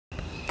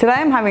Today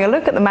I'm having a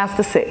look at the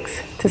Mazda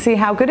 6 to see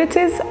how good it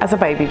is as a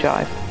baby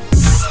drive.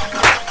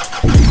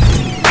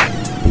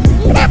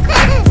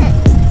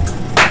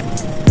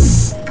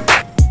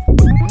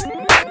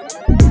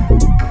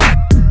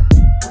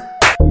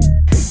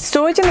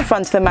 Storage in the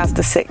front of the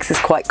Mazda 6 is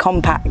quite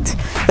compact.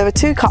 There are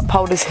two cup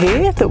holders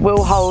here that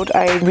will hold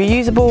a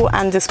reusable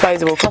and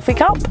disposable coffee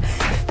cup.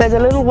 There's a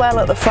little well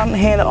at the front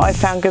here that I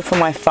found good for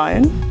my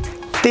phone.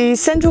 The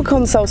central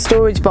console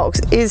storage box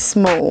is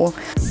small.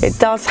 It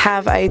does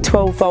have a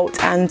 12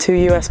 volt and two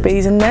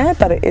USBs in there,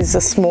 but it is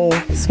a small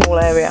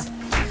area.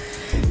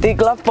 The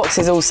glove box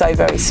is also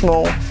very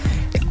small.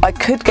 I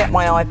could get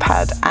my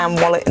iPad and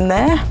wallet in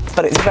there,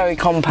 but it's very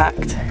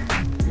compact.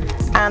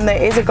 And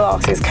there is a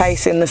glasses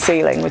case in the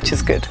ceiling, which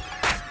is good.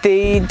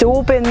 The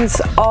door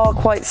bins are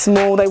quite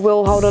small. They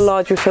will hold a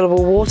large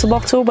refillable water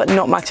bottle, but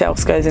not much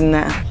else goes in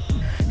there.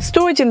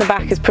 Storage in the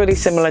back is pretty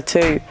similar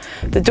too.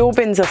 The door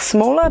bins are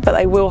smaller, but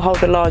they will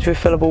hold a large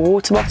refillable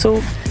water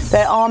bottle.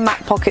 There are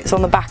mat pockets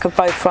on the back of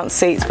both front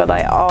seats, but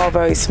they are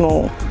very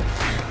small.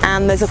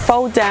 And there's a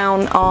fold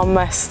down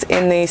armrest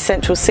in the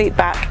central seat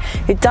back.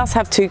 It does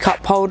have two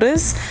cup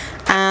holders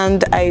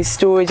and a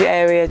storage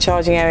area,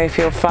 charging area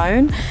for your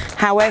phone.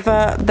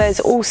 However,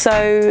 there's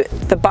also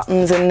the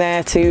buttons in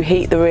there to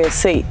heat the rear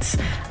seats,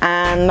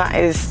 and that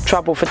is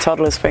trouble for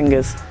toddlers'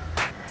 fingers.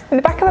 In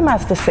the back of the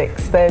Mazda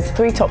 6, there's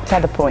three top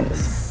tether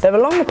points. They're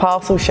along the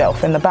parcel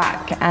shelf in the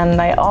back, and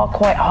they are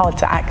quite hard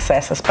to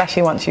access,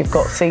 especially once you've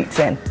got seats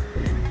in.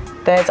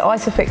 There's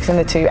Isofix in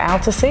the two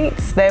outer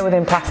seats. They're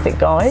within plastic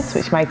guides,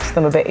 which makes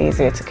them a bit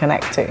easier to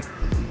connect to.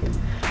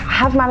 I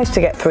have managed to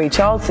get three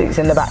child seats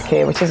in the back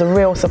here, which is a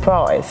real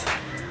surprise.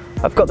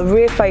 I've got the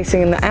rear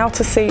facing in the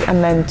outer seat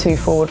and then two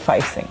forward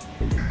facing.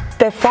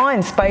 They're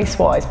fine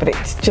space-wise, but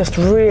it's just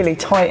really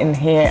tight in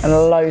here and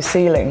a low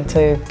ceiling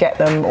to get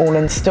them all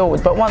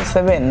installed. But once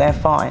they're in, they're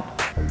fine.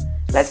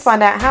 Let's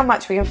find out how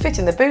much we can fit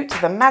in the boot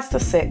of the Mazda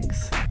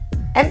 6.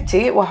 Empty,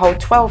 it will hold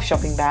 12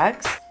 shopping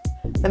bags.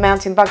 The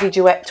Mountain Buggy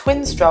Duet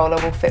Twin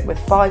Stroller will fit with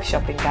 5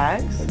 shopping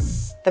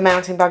bags. The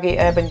Mountain Buggy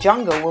Urban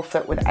Jungle will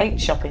fit with 8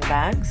 shopping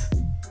bags.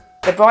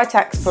 The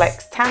Britax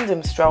Flex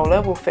Tandem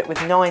Stroller will fit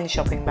with 9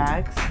 shopping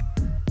bags.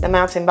 The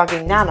Mountain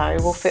Buggy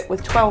Nano will fit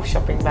with 12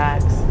 shopping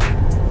bags.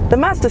 The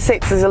Mazda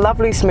 6 is a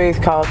lovely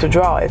smooth car to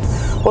drive.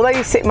 Although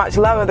you sit much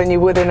lower than you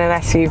would in an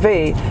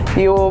SUV,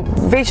 your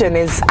vision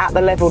is at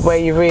the level where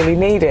you really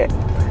need it.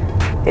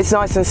 It's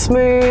nice and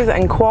smooth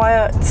and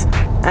quiet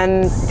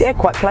and yeah,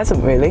 quite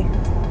pleasant really.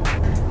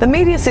 The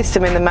media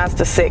system in the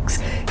Mazda 6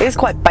 is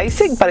quite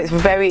basic, but it's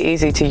very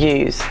easy to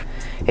use.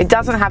 It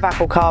doesn't have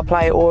Apple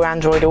CarPlay or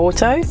Android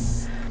Auto.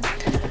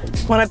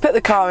 When I put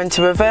the car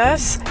into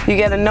reverse, you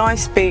get a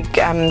nice big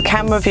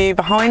camera view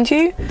behind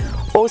you.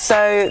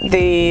 Also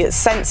the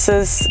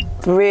sensors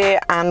rear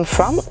and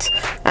front,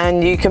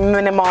 and you can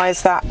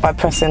minimise that by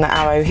pressing the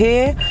arrow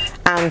here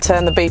and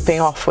turn the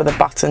beeping off with a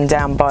button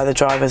down by the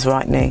driver's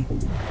right knee.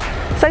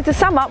 So to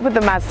sum up with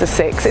the Mazda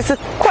 6, it's a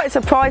quite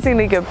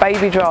surprisingly good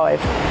baby drive.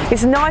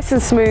 It's nice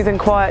and smooth and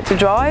quiet to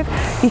drive.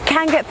 You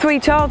can get 3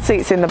 child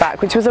seats in the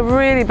back, which was a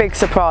really big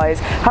surprise.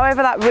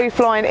 However, that roof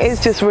line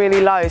is just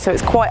really low, so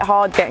it's quite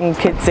hard getting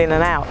kids in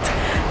and out.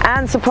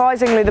 And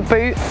surprisingly, the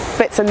boot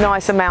fits a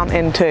nice amount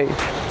in too.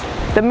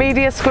 The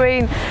media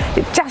screen,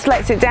 it just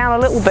lets it down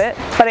a little bit,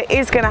 but it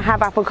is going to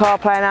have Apple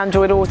CarPlay and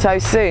Android Auto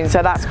soon,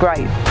 so that's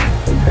great.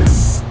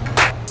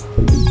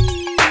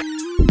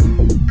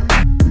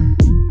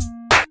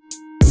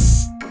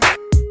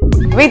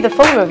 Read the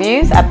full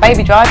reviews at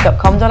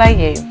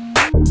BabyDrive.com.au.